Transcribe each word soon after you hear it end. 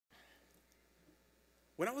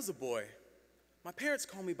When I was a boy, my parents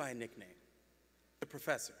called me by a nickname, the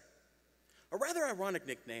Professor. A rather ironic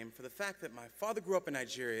nickname for the fact that my father grew up in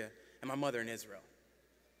Nigeria and my mother in Israel.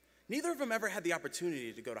 Neither of them ever had the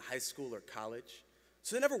opportunity to go to high school or college,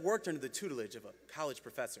 so they never worked under the tutelage of a college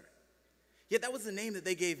professor. Yet that was the name that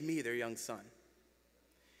they gave me, their young son.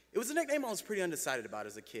 It was a nickname I was pretty undecided about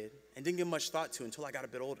as a kid and didn't give much thought to until I got a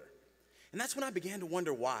bit older. And that's when I began to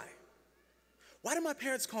wonder why. Why did my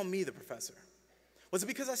parents call me the Professor? Was it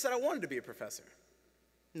because I said I wanted to be a professor?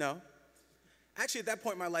 No. Actually, at that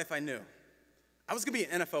point in my life, I knew. I was going to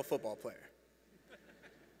be an NFL football player.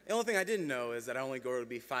 The only thing I didn't know is that I only grew to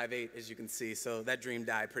be 5'8", as you can see, so that dream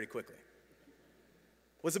died pretty quickly.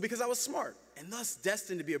 Was it because I was smart and thus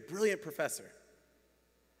destined to be a brilliant professor?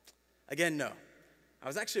 Again, no. I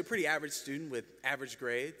was actually a pretty average student with average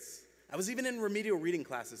grades. I was even in remedial reading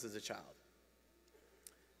classes as a child.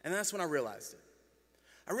 And that's when I realized it.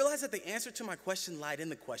 I realized that the answer to my question lied in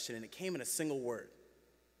the question, and it came in a single word.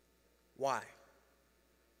 Why?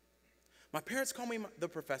 My parents called me the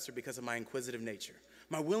Professor because of my inquisitive nature,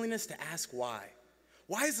 my willingness to ask why.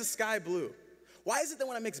 Why is the sky blue? Why is it that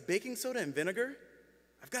when I mix baking soda and vinegar,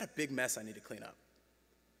 I've got a big mess I need to clean up?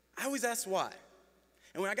 I always asked why.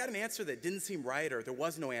 And when I got an answer that didn't seem right or there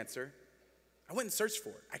was no answer, I went and searched for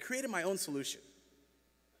it. I created my own solution.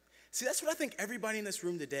 See, that's what I think everybody in this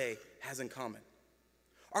room today has in common.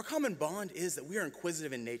 Our common bond is that we are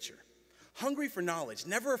inquisitive in nature, hungry for knowledge,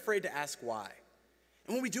 never afraid to ask why.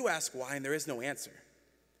 And when we do ask why and there is no answer,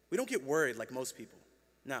 we don't get worried like most people.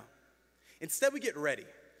 No. Instead, we get ready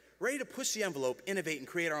to push the envelope, innovate, and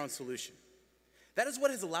create our own solution. That is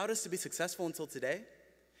what has allowed us to be successful until today,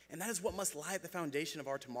 and that is what must lie at the foundation of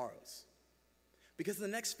our tomorrows. Because in the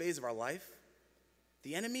next phase of our life,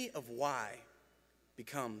 the enemy of why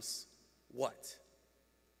becomes what.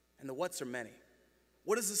 And the whats are many.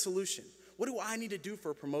 What is the solution? What do I need to do for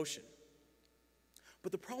a promotion?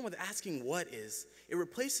 But the problem with asking what is, it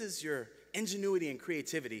replaces your ingenuity and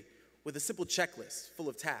creativity with a simple checklist full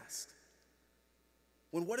of tasks.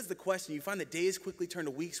 When what is the question, you find that days quickly turn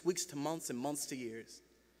to weeks, weeks to months, and months to years.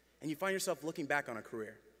 And you find yourself looking back on a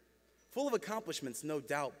career, full of accomplishments, no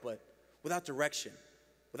doubt, but without direction,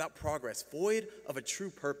 without progress, void of a true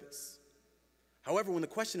purpose. However, when the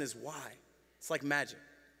question is why, it's like magic.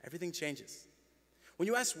 Everything changes. When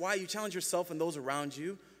you ask why, you challenge yourself and those around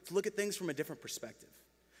you to look at things from a different perspective,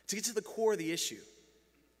 to get to the core of the issue.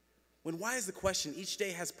 When why is the question, each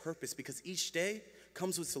day has purpose because each day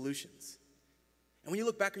comes with solutions. And when you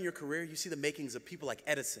look back on your career, you see the makings of people like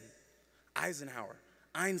Edison, Eisenhower,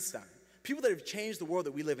 Einstein, people that have changed the world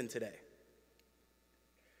that we live in today.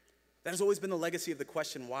 That has always been the legacy of the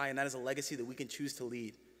question why, and that is a legacy that we can choose to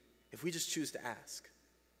lead if we just choose to ask.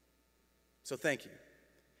 So thank you.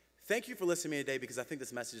 Thank you for listening to me today because I think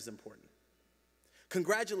this message is important.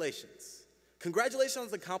 Congratulations. Congratulations on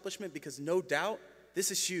this accomplishment because no doubt this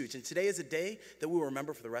is huge, and today is a day that we will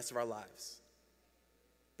remember for the rest of our lives.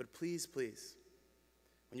 But please, please,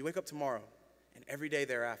 when you wake up tomorrow and every day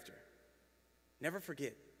thereafter, never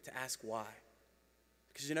forget to ask why,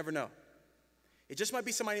 because you never know. It just might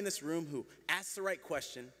be somebody in this room who asks the right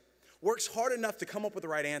question, works hard enough to come up with the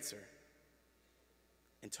right answer,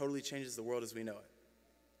 and totally changes the world as we know it.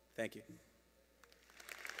 Thank you.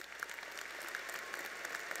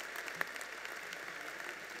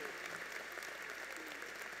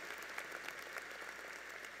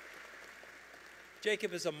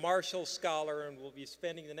 Jacob is a Marshall Scholar and will be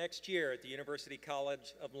spending the next year at the University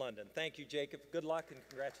College of London. Thank you, Jacob. Good luck and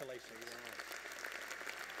congratulations.